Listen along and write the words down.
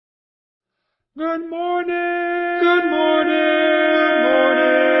Good morning. Good morning.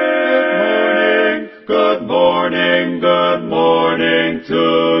 Good morning. Good morning. Good morning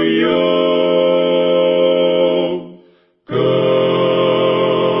to you. Good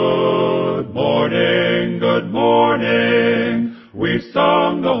morning. Good morning. We've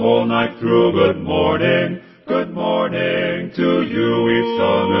sung the whole night through. Good morning. Good morning to you. We've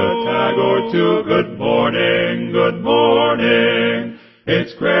sung a tag or two. Good morning. Good morning.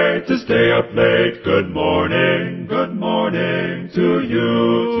 It's great to stay up late. Good morning to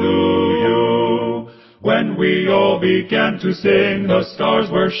you. When we all began to sing, the stars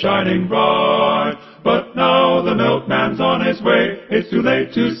were shining bright. But now the milkman's on his way. It's too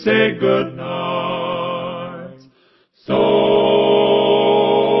late to say good night. So,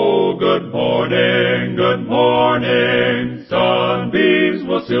 good morning. Sunbeams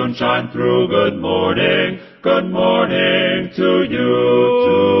will soon shine through. Good morning to you,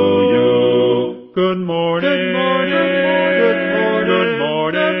 Good morning. Good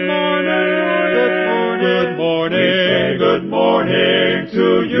morning. Good morning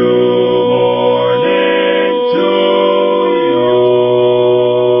to you. Morning to you.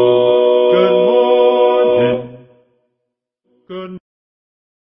 Good morning. Good